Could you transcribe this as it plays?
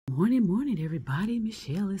Morning, morning, everybody.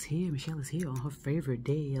 Michelle is here. Michelle is here on her favorite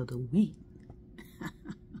day of the week,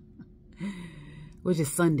 which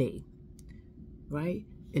is Sunday, right?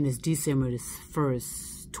 And it's December the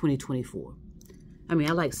 1st, 2024. I mean,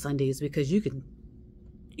 I like Sundays because you can,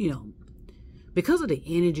 because of the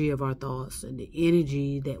energy of our thoughts and the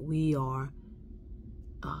energy that we are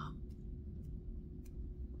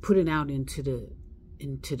putting out into the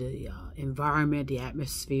environment, the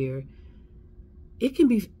atmosphere. It can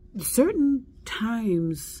be certain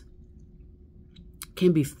times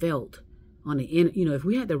can be felt on the end. If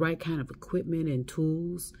we had the right kind of equipment and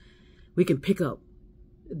tools, we can pick up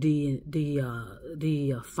the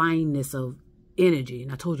fineness of energy.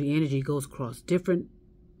 And I told you, energy goes across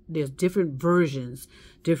there's different versions,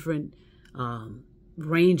 different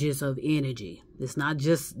ranges of energy. It's not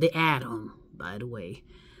just the atom, by the way.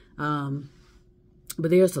 But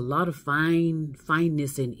there's a lot of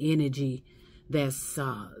fineness in energy that's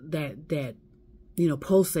that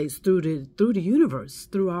pulsates through the universe,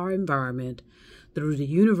 through our environment, through the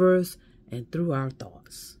universe, and through our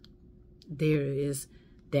thoughts. There is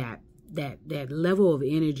that level of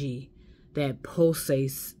energy that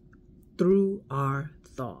pulsates through our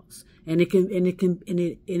thoughts, and it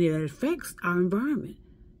affects our environment.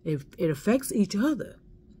 It affects each other.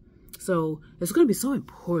 So it's going to be so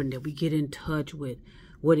important that we get in touch with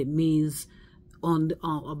what it means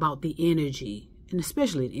about the energy, and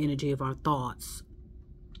especially the energy of our thoughts,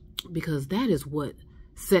 because that is what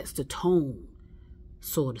sets the tone,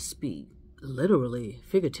 so to speak, literally,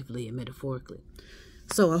 figuratively, and metaphorically.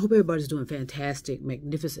 So I hope everybody's doing fantastic,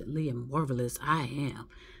 magnificently, and marvelous. I am.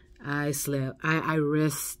 I slept. I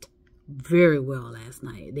rest very well last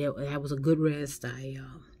night. That was a good rest.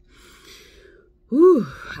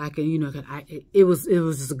 It was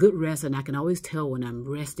just a good rest, and I can always tell when I'm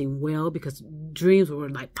resting well because dreams were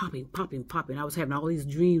like popping. I was having all these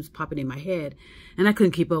dreams popping in my head, and I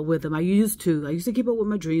couldn't keep up with them. I used to keep up with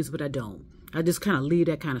my dreams, but I don't. I just kind of leave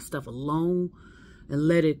that kind of stuff alone and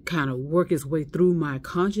let it kind of work its way through my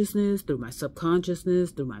consciousness, through my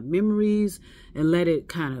subconsciousness, through my memories, and let it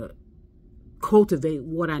kind of cultivate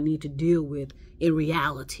what I need to deal with in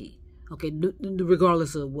reality. Okay,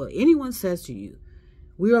 regardless of what anyone says to you,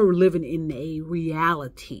 we are living in a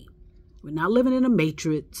reality. We're not living in a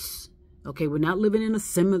matrix. Okay, we're not living in a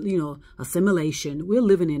simulation. We're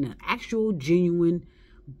living in an actual, genuine,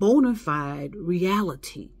 bona fide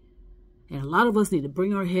reality. And a lot of us need to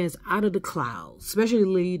bring our heads out of the clouds,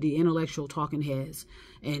 especially the intellectual talking heads,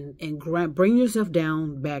 and bring yourself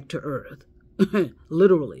down back to earth,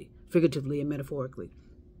 literally, figuratively, and metaphorically.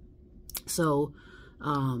 So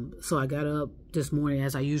I got up this morning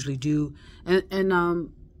as I usually do, and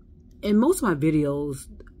in most of my videos,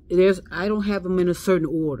 I don't have them in a certain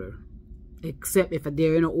order, except if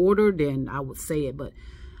they're in an order, then I would say it. But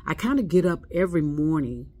I kind of get up every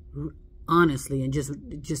morning, honestly, and just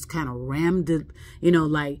kind of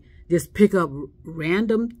just pick up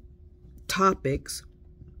random topics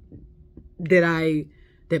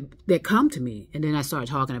that come to me, and then I start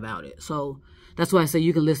talking about it. So that's why I say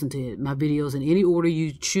you can listen to my videos in any order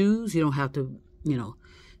you choose. You don't have to,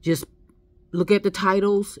 just look at the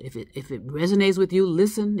titles. If it resonates with you,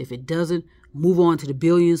 listen. If it doesn't, move on to the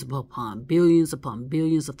billions upon billions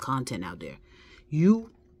of content out there.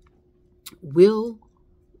 You will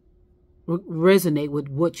resonate with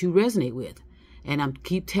what you resonate with. And I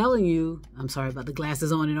keep telling you, I'm sorry about the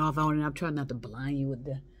glasses on and off, and I'm trying not to blind you with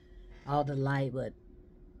all the light, but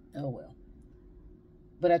oh well.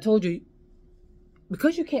 But I told you,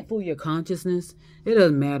 because you can't fool your consciousness, it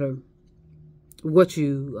doesn't matter what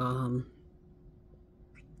you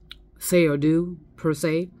say or do, per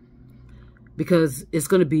se, because it's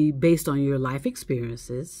going to be based on your life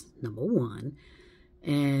experiences, number one.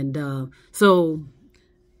 And so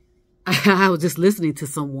I was just listening to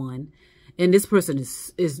someone, and this person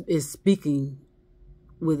is speaking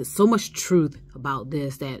with so much truth about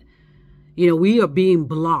this, that, we are being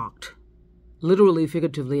blocked, literally,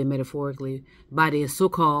 figuratively, and metaphorically, by the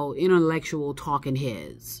so-called intellectual talking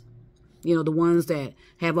heads. The ones that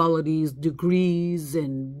have all of these degrees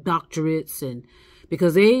and doctorates, and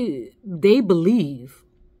because they believe,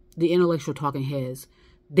 the intellectual talking heads,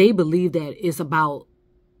 they believe that it's about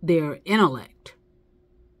their intellect.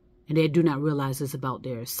 And they do not realize it's about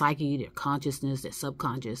their psyche, their consciousness, their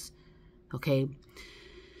subconscious. Okay.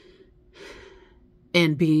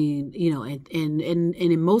 And being, and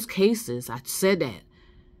in most cases, I said that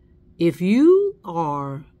if you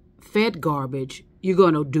are fed garbage, you're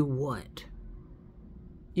going to do what?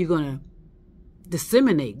 You're going to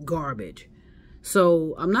disseminate garbage.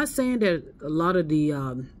 So I'm not saying that a lot of the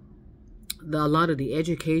a lot of the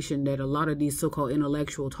education that a lot of these so-called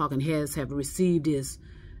intellectual talking heads have received is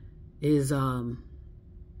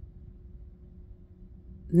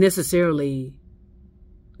necessarily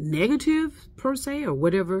negative per se or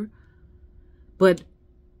whatever. But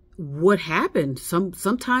what happened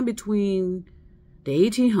sometime between the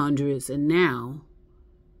 1800s and now,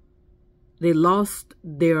 they lost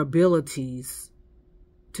their abilities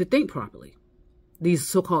to think properly. These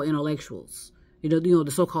so-called intellectuals,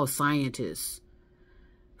 the so-called scientists,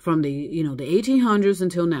 from the 1800s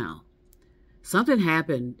until now, something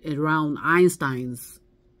happened around Einstein's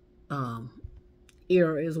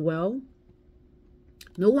era as well.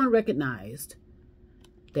 No one recognized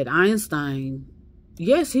that Einstein,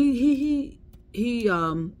 yes, he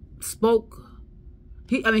spoke.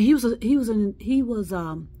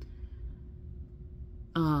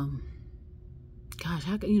 Gosh,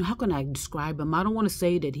 how can I describe him? I don't want to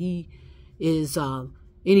say that he is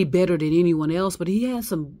any better than anyone else, but he has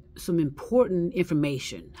some important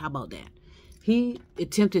information. How about that? He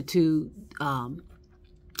attempted to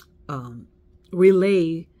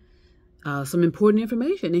relay some important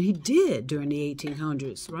information, and he did during the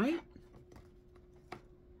 1800s, right?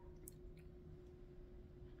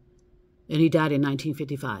 And he died in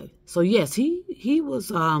 1955. So yes, he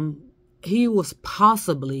was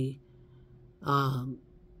possibly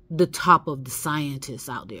the top of the scientists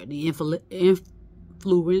out there, the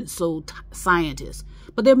influential scientists.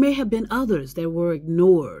 But there may have been others that were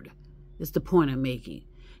ignored. Is the point I'm making.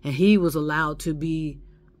 And he was allowed to be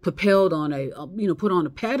propelled on put on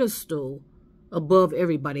a pedestal above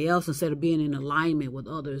everybody else instead of being in alignment with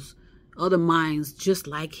other minds just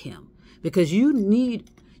like him. Because you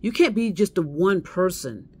can't be just the one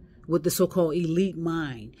person with the so-called elite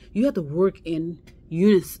mind. You have to work in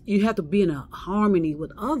unison. You have to be in a harmony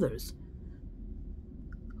with others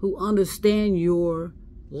who understand your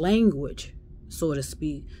language, so to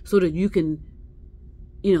speak, so that you can,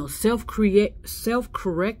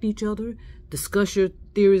 self-correct each other, discuss your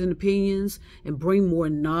theories and opinions, and bring more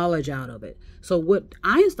knowledge out of it. So what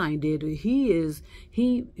Einstein did, he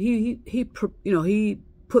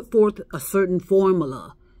put forth a certain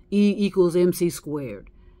formula, E equals MC squared,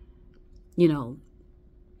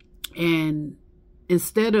 and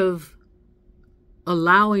instead of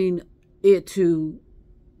allowing it to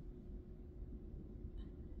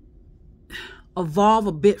evolve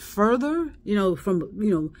a bit further,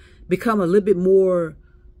 become a little bit more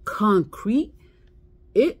concrete,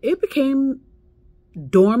 it became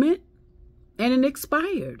dormant and it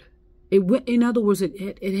expired. It went, in other words,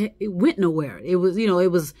 it went nowhere. It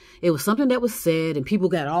was something that was said, and people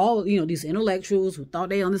got all, these intellectuals who thought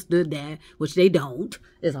they understood that, which they don't.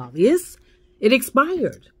 It's obvious. It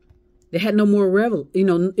expired. They had no more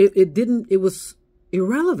it was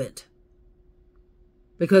irrelevant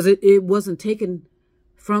because it wasn't taken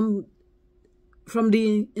from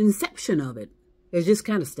the inception of it. It just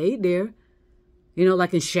kind of stayed there,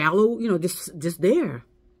 like in shallow, just there.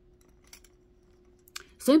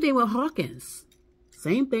 Same thing with Hawkins.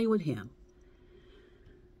 Same thing with him.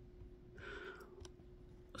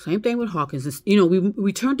 Same thing with Hawkins.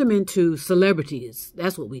 We turned them into celebrities.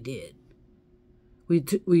 That's what we did. We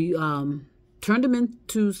turned them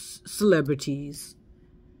into celebrities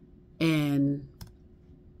and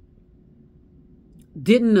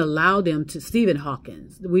didn't allow them to, Stephen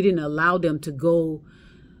Hawkins, we didn't allow them to go,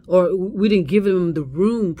 or we didn't give them the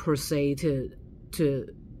room per se to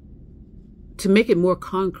make it more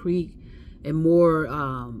concrete and more,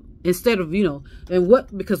 instead of,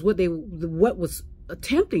 what was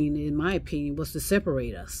attempting, in my opinion, was to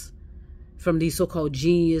separate us from these so-called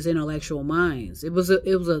genius intellectual minds. It was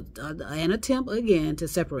an attempt again to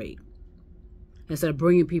separate instead of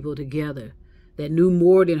bringing people together that knew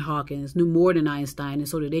more than Hawkins, knew more than Einstein, and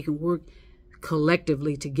so that they can work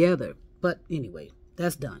collectively together. But anyway,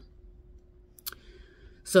 that's done.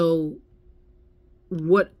 So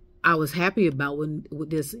what I was happy about what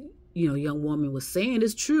this, young woman was saying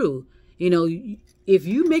is true. If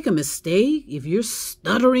you make a mistake, if you're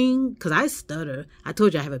stuttering, because I stutter, I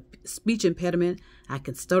told you I have a speech impediment, I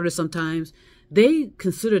can stutter sometimes, they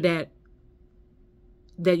consider that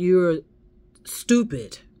you're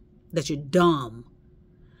stupid, that you're dumb.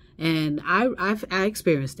 And I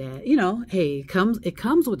experienced that. Hey, it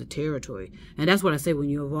comes with the territory. And that's what I say, when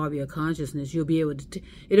you evolve your consciousness, you'll be able to,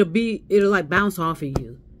 it'll like bounce off of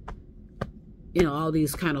you. All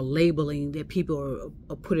these kind of labeling that people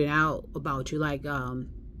are putting out about you, like, and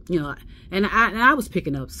I was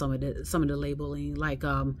picking up some of the labeling, like,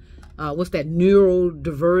 what's that,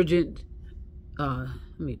 neurodivergent? Let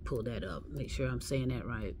me pull that up, make sure I'm saying that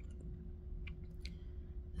right.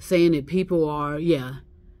 Saying that people are,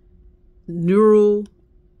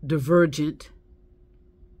 neurodivergent,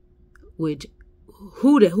 which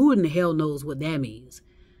who in the hell knows what that means?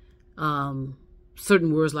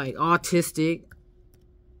 Certain words like autistic,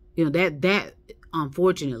 that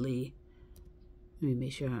unfortunately, let me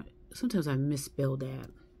make sure. Sometimes I misspell that.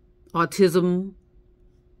 Autism.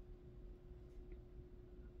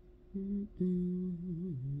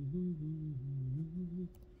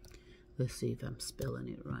 Let's see if I'm spelling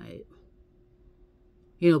it right.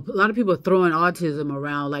 A lot of people are throwing autism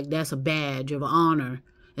around like that's a badge of honor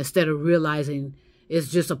instead of realizing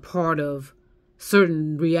it's just a part of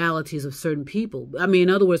certain realities of certain people. I mean,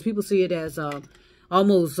 in other words, people see it as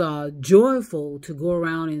almost joyful to go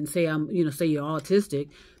around and say say you're autistic,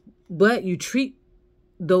 but you treat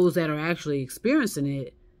those that are actually experiencing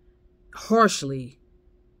it harshly.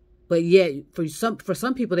 But yet, for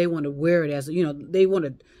some people, they want to wear it as they want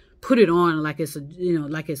to put it on like it's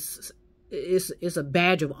it's a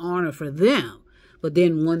badge of honor for them. But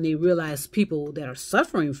then when they realize people that are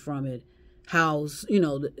suffering from it, how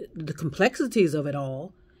the complexities of it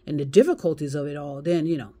all and the difficulties of it all, then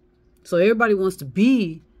so everybody wants to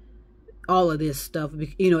be all of this stuff,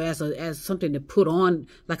 as something to put on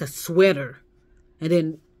like a sweater, and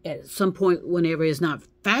then at some point, whenever it's not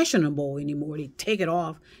fashionable anymore, they take it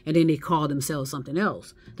off and then they call themselves something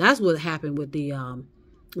else. That's what happened with the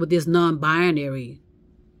with this non-binary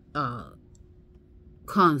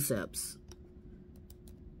concepts.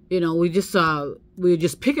 We're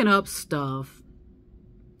just picking up stuff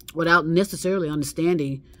without necessarily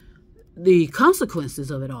understanding the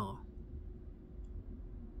consequences of it all.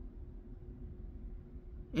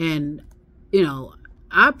 And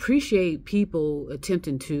I appreciate people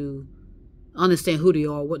attempting to understand who they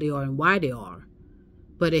are, what they are, and why they are.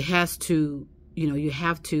 But it has to,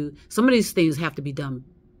 some of these things have to be done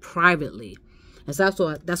privately. And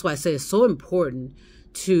so that's why I say it's so important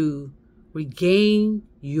to regain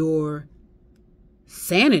your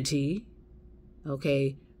sanity,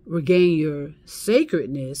 okay, regain your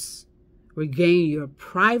sacredness, regain your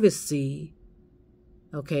privacy,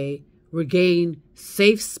 okay, regain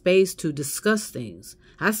safe space to discuss things.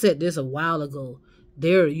 I said this a while ago.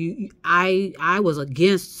 I was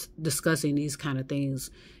against discussing these kind of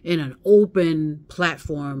things in an open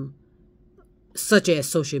platform such as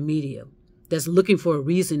social media that's looking for a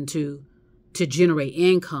reason to generate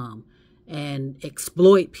income and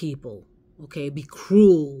exploit people, okay, be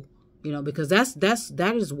cruel, because that's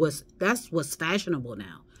what's fashionable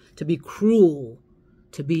now, to be cruel,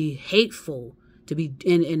 to be hateful, to be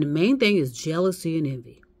and the main thing is jealousy and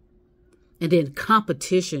envy. And then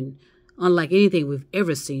competition, unlike anything we've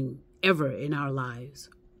ever seen ever in our lives.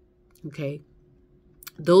 Okay?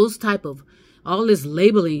 Those type of, all this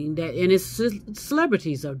labeling that, and it's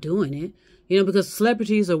celebrities are doing it, because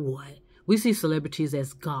celebrities are what? We see celebrities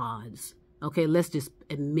as gods. Okay? Let's just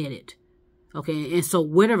admit it. Okay? And so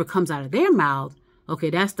whatever comes out of their mouth, okay,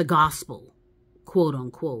 that's the gospel, quote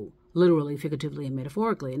unquote, literally, figuratively, and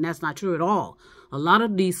metaphorically. And that's not true at all. A lot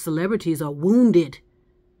of these celebrities are wounded.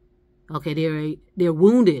 Okay, they're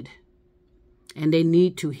wounded, and they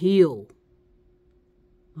need to heal.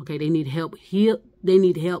 Okay, they need help heal. They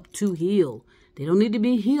need help to heal. They don't need to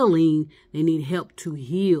be healing. They need help to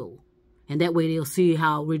heal, and that way they'll see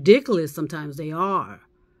how ridiculous sometimes they are,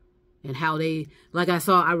 and how they, like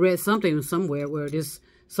I read something somewhere where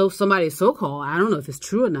somebody so-called, I don't know if it's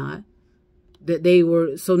true or not, that they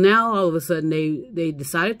were, so now all of a sudden they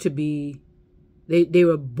decided to be, they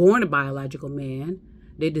were born a biological man.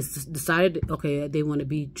 They decided, okay, they want to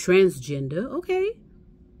be transgender, okay.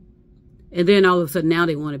 And then all of a sudden now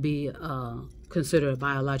they want to be considered a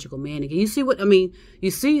biological man again. You see what I mean?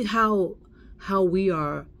 You see how we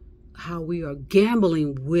are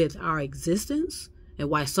gambling with our existence, and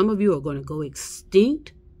why some of you are going to go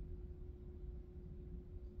extinct.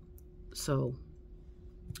 So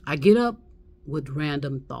I get up with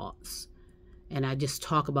random thoughts, and I just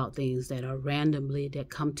talk about things that are randomly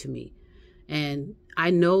that come to me. And I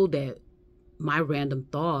know that my random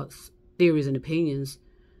thoughts, theories, and opinions,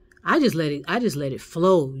 I just let it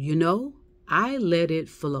flow, I let it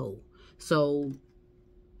flow. So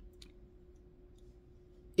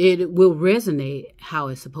it will resonate how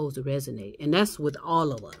it's supposed to resonate. And that's with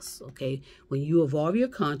all of us, okay? When you evolve your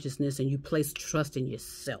consciousness and you place trust in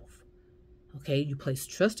yourself, okay? You place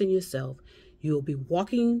trust in yourself, you'll be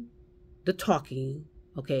walking the talking,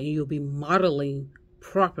 okay? And you'll be modeling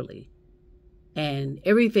properly. And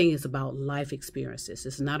everything is about life experiences.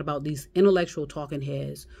 It's not about these intellectual talking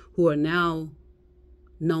heads who are now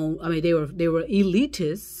known. I mean, they were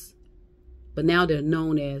elitists, but now they're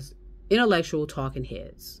known as intellectual talking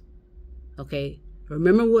heads. Okay?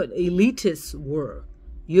 Remember what elitists were.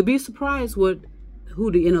 You'll be surprised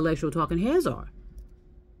who the intellectual talking heads are.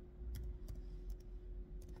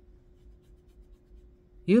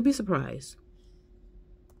 You'll be surprised.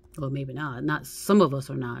 Or maybe not. Not some of us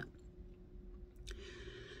are not.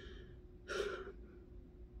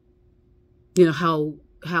 You know, how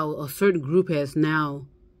a certain group has now,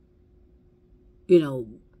 you know,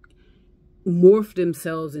 morphed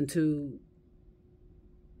themselves into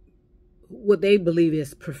what they believe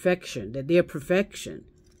is perfection, that they're perfection,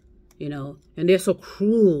 you know, and they're so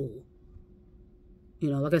cruel. You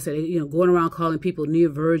know, like I said, you know, going around calling people near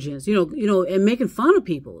virgins, you know, and making fun of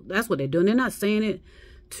people. That's what they're doing. They're not saying it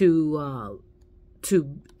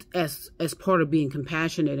as part of being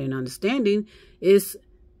compassionate and understanding. It's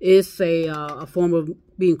a form of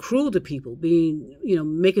being cruel to people, being, you know,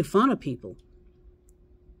 making fun of people.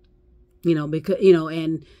 You know, because, you know,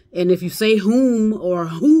 and if you say whom or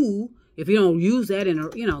who, if you don't use that in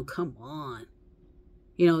a, you know, come on.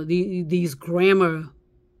 You know, these grammar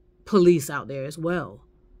police out there as well,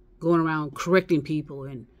 going around correcting people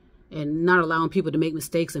and not allowing people to make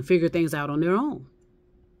mistakes and figure things out on their own.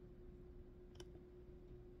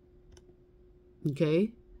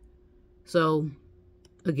 Okay? So,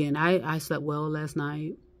 again, I slept well last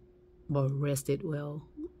night, or rested well.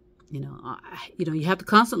 You know, you have to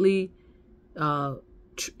constantly,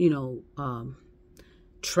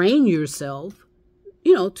 train yourself,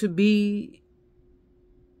 you know, to be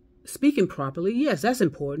speaking properly. Yes, that's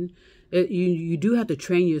important. You do have to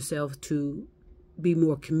train yourself to be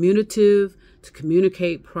more communicative, to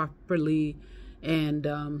communicate properly, and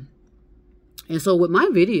so with my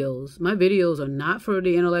videos are not for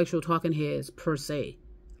the intellectual talking heads per se.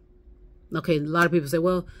 Okay, a lot of people say,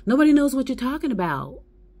 well, nobody knows what you're talking about.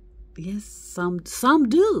 Yes, some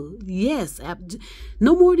do. Yes,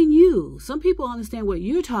 no more than you. Some people understand what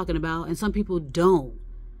you're talking about, and some people don't.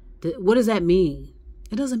 What does that mean?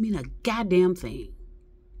 It doesn't mean a goddamn thing.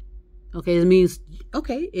 Okay, it means,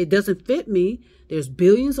 okay, it doesn't fit me. There's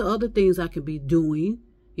billions of other things I could be doing,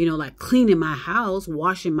 you know, like cleaning my house,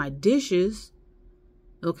 washing my dishes,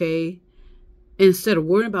 okay, instead of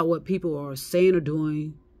worrying about what people are saying or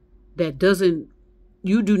doing that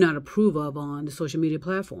you do not approve of on the social media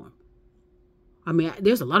platform. I mean,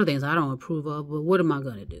 there's a lot of things I don't approve of, but what am I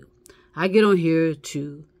going to do? I get on here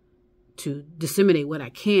to disseminate what I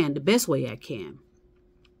can, the best way I can.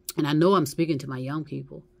 And I know I'm speaking to my young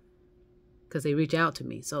people because they reach out to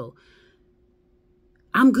me. So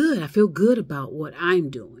I'm good. I feel good about what I'm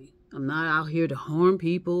doing. I'm not out here to harm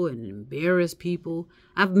people and embarrass people.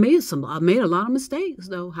 I've made a lot of mistakes,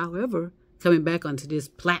 though. However, coming back onto this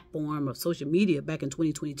platform of social media back in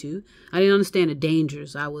 2022, I didn't understand the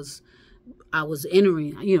dangers I was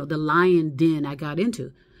entering, you know, the lion den I got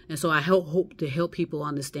into. And so I hope to help people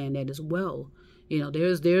understand that as well. You know,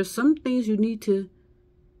 there's some things you need to,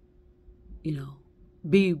 you know,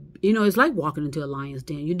 it's like walking into a lion's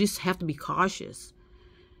den. You just have to be cautious.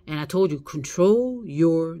 And I told you, control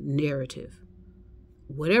your narrative.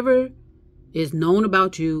 Whatever is known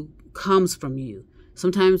about you comes from you.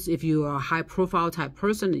 Sometimes if you are a high profile type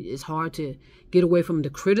person, it's hard to get away from the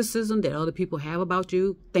criticism that other people have about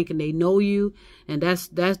you, thinking they know you. And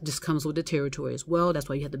that just comes with the territory as well. That's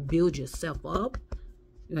why you have to build yourself up.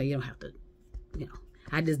 You know, you don't have to, you know,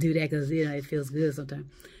 I just do that because, you know, it feels good sometimes.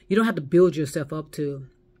 You don't have to build yourself up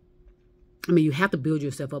you have to build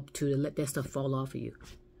yourself up to let that stuff fall off of you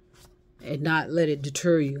and not let it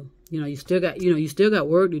deter you. You know, you still got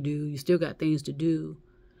work to do. You still got things to do.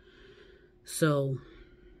 So,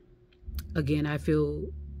 again, I feel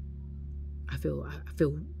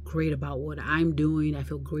great about what I'm doing. I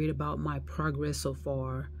feel great about my progress so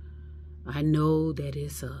far. I know that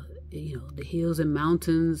it's the hills and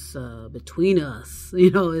mountains between us.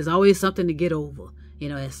 You know, there's always something to get over. You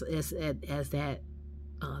know, as that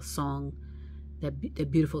song,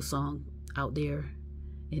 that beautiful song out there,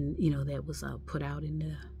 and you know that was put out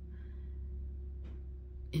in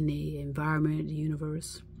the environment, the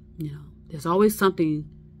universe. You know, there's always something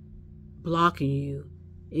blocking you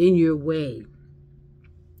in your way,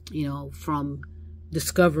 you know, from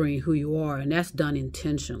discovering who you are. And that's done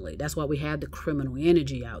intentionally. That's why we have the criminal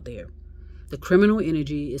energy out there. The criminal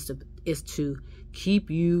energy is to keep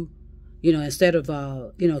you, you know, instead of,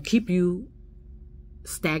 keep you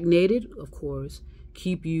stagnated, of course,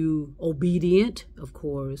 keep you obedient, of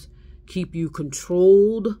course, keep you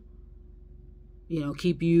controlled, you know,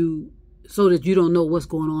 keep you so that you don't know what's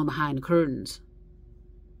going on behind the curtains.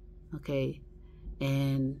 Okay.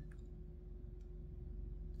 And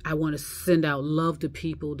I want to send out love to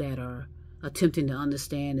people that are attempting to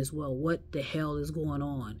understand as well what the hell is going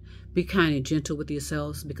on. Be kind and gentle with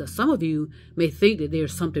yourselves, because some of you may think that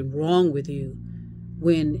there's something wrong with you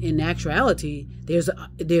when in actuality,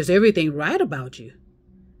 there's everything right about you.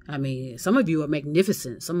 I mean, some of you are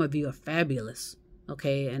magnificent. Some of you are fabulous.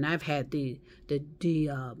 Okay, and I've had the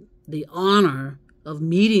honor of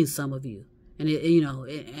meeting some of you,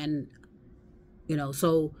 and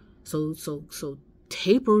so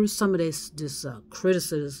taper some of this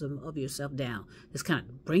criticism of yourself down. Just kind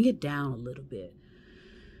of bring it down a little bit.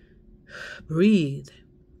 Breathe.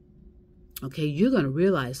 Okay, you're going to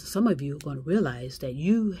realize, some of you are going to realize that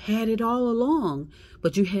you had it all along,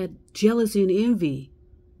 but you had jealousy and envy.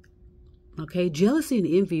 Okay, jealousy and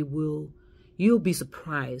envy you'll be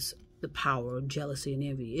surprised the power of jealousy and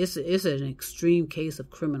envy. It's an extreme case of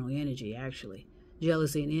criminal energy, actually.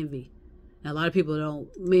 Jealousy and envy. Now, a lot of people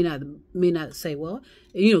may not say, well,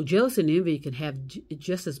 jealousy and envy can have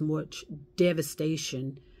just as much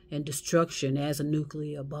devastation and destruction as a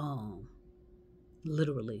nuclear bomb.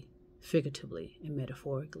 Literally, figuratively, and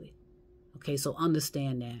metaphorically. Okay, so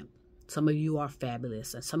understand that. Some of you are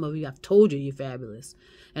fabulous, and some of you, I've told you, you're fabulous.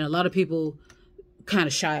 And a lot of people kind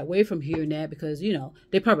of shy away from hearing that because,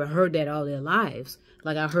 they probably heard that all their lives.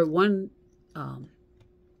 Like I heard one high-profile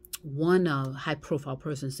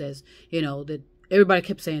person says, that everybody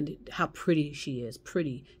kept saying how pretty she is.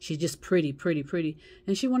 Pretty. She's just pretty, pretty, pretty.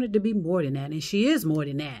 And she wanted to be more than that, and she is more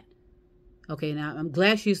than that. Okay, now I'm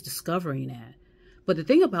glad she's discovering that. But the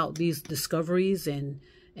thing about these discoveries and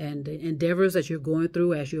the endeavors that you're going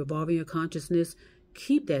through as you're evolving your consciousness,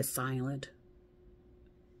 keep that silent.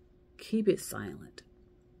 Keep it silent.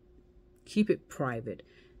 Keep it private.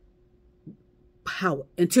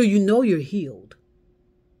 Until you know you're healed.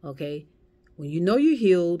 Okay? When you know you're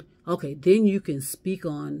healed, okay, then you can speak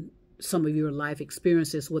on some of your life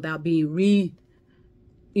experiences without being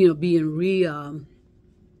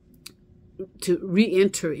to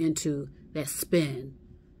re-enter into that spin,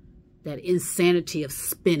 that insanity of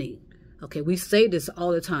spinning. Okay, we say this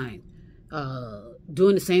all the time.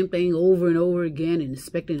 Doing the same thing over and over again and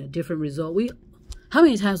expecting a different result. How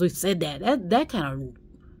many times we've said that? That kind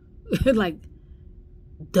of, like,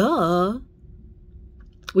 duh.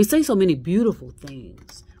 We say so many beautiful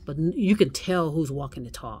things, but you can tell who's walking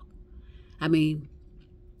the talk. I mean,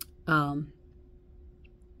 at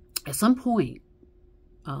some point,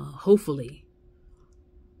 hopefully,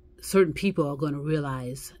 certain people are going to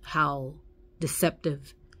realize how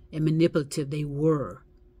deceptive and manipulative they were,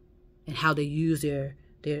 and how they use their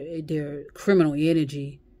criminal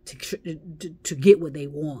energy to get what they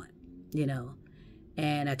want,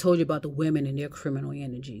 And I told you about the women and their criminal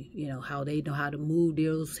energy, how they know how to move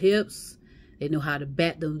those hips, they know how to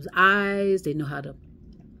bat those eyes, they know how to,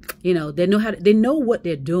 they know what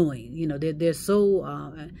they're doing. They're so.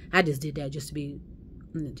 I just did that just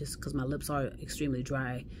because my lips are extremely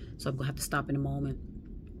dry, so I'm gonna have to stop in a moment.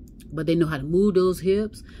 But they know how to move those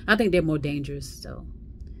hips. I think they're more dangerous. So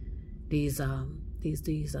these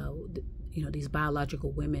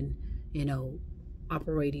biological women,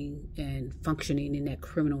 operating and functioning in that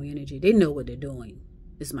criminal energy, they know what they're doing.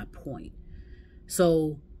 This is my point.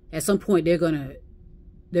 So at some point they're gonna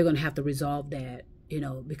have to resolve that,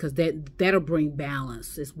 because that'll bring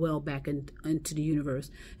balance as well back into the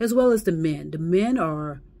universe, as well as the men. The men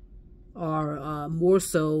are more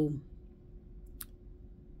so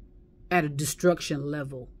at a destruction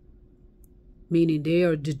level, meaning they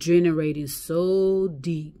are degenerating so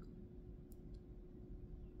deep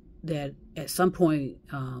that at some point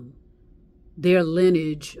their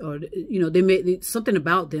lineage, or something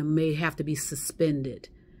about them may have to be suspended,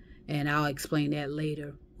 and I'll explain that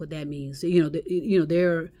later what that means.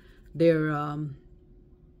 Their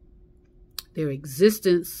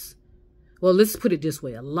existence. Well, let's put it this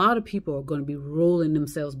way: a lot of people are going to be rolling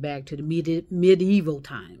themselves back to the medieval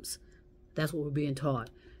times. That's what we're being taught.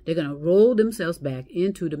 They're going to roll themselves back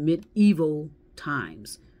into the medieval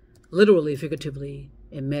times, literally, figuratively,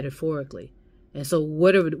 and metaphorically. And so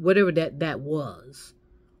whatever that was,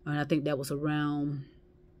 and I think that was around,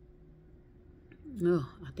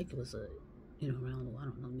 I think it was around, I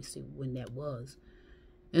don't know, let me see when that was.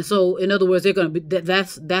 And so, in other words, they're going to be,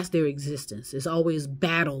 that's their existence. It's always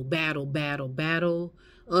battle, battle, battle, battle,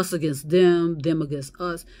 us against them against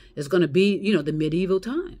us. It's going to be, the medieval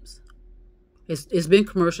times. It's been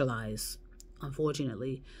commercialized,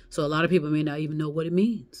 unfortunately. So a lot of people may not even know what it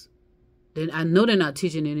means. Then I know they're not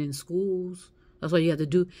teaching it in schools. That's what you have to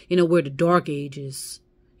do. Where the dark ages,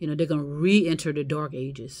 they're going to re-enter the dark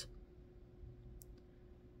ages.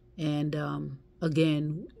 And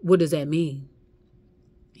again, what does that mean?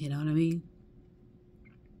 You know what I mean?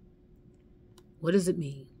 What does it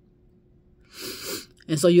mean?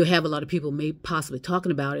 And so you'll have a lot of people may possibly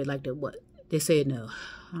talking about it like what they say in the,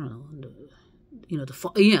 I don't know,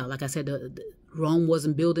 like I said, Rome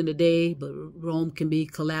wasn't built in a day, but Rome can be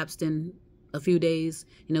collapsed in a few days.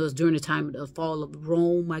 You know, it's during the time of the fall of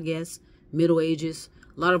Rome, I guess, Middle Ages.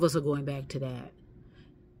 A lot of us are going back to that.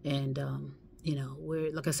 And, you know,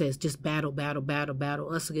 where, like I said, it's just battle,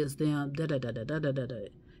 us against them,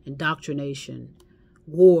 indoctrination,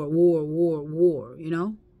 war, you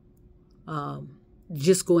know?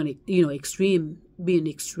 Just going, you know, being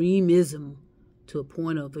extremism to a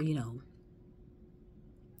point of, you know,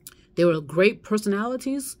 there were great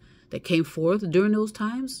personalities that came forth during those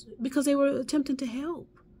times because they were attempting to help.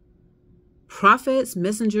 Prophets,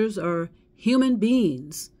 messengers are human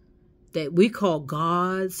beings that we call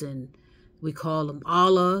gods and we call them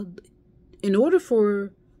Allah. In order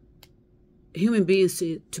for human beings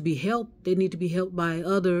to be helped, they need to be helped by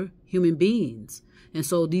other human beings. And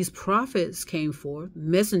so these prophets came forth,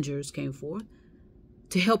 messengers came forth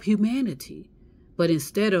to help humanity. But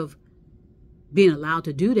instead of being allowed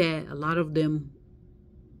to do that, a lot of them,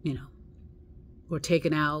 you know, were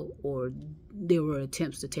taken out, or there were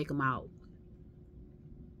attempts to take them out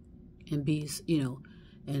and be, you know,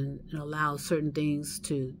 and allow certain things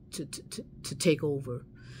to take over.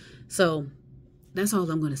 So that's all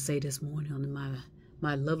I'm going to say this morning on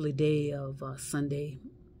my lovely day of Sunday.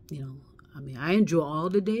 You know, I mean, I enjoy all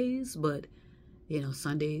the days, but, you know,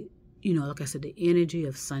 Sunday, you know, like I said, the energy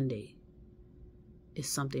of Sunday is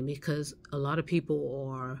something, because a lot of people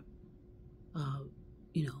are,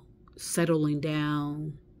 you know, settling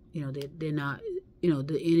down. You know, they're not, you know,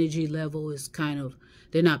 the energy level is kind of,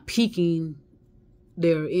 they're not peaking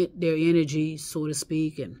their energy, so to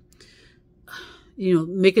speak, and, you know,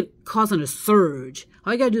 causing a surge.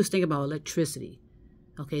 All you got to do is think about electricity.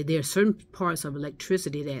 Okay, there are certain parts of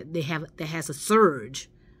electricity that has a surge.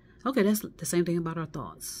 Okay, that's the same thing about our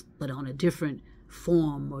thoughts, but on a different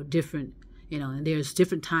form or different, you know, and there's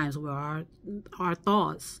different times where our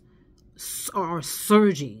thoughts are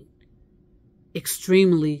surging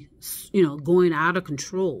extremely, you know, going out of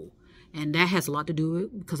control. And that has a lot to do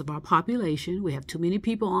with because of our population. We have too many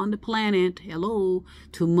people on the planet. Hello,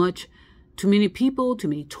 too many people, too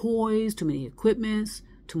many toys, too many equipments,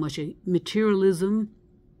 too much materialism.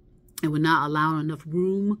 And we're not allowing enough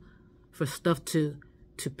room for stuff to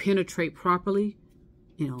penetrate properly.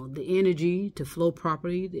 You know, the energy to flow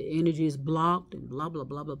properly. The energy is blocked and blah, blah,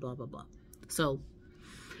 blah, blah, blah, blah, blah. So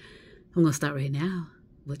I'm going to start right now.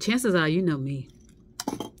 But chances are, you know me.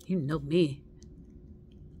 You know me.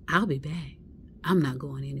 I'll be back. I'm not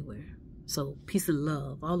going anywhere. So peace and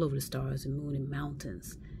love all over the stars and moon and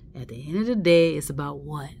mountains. At the end of the day, it's about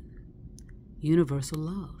what? Universal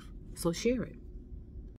love. So share it.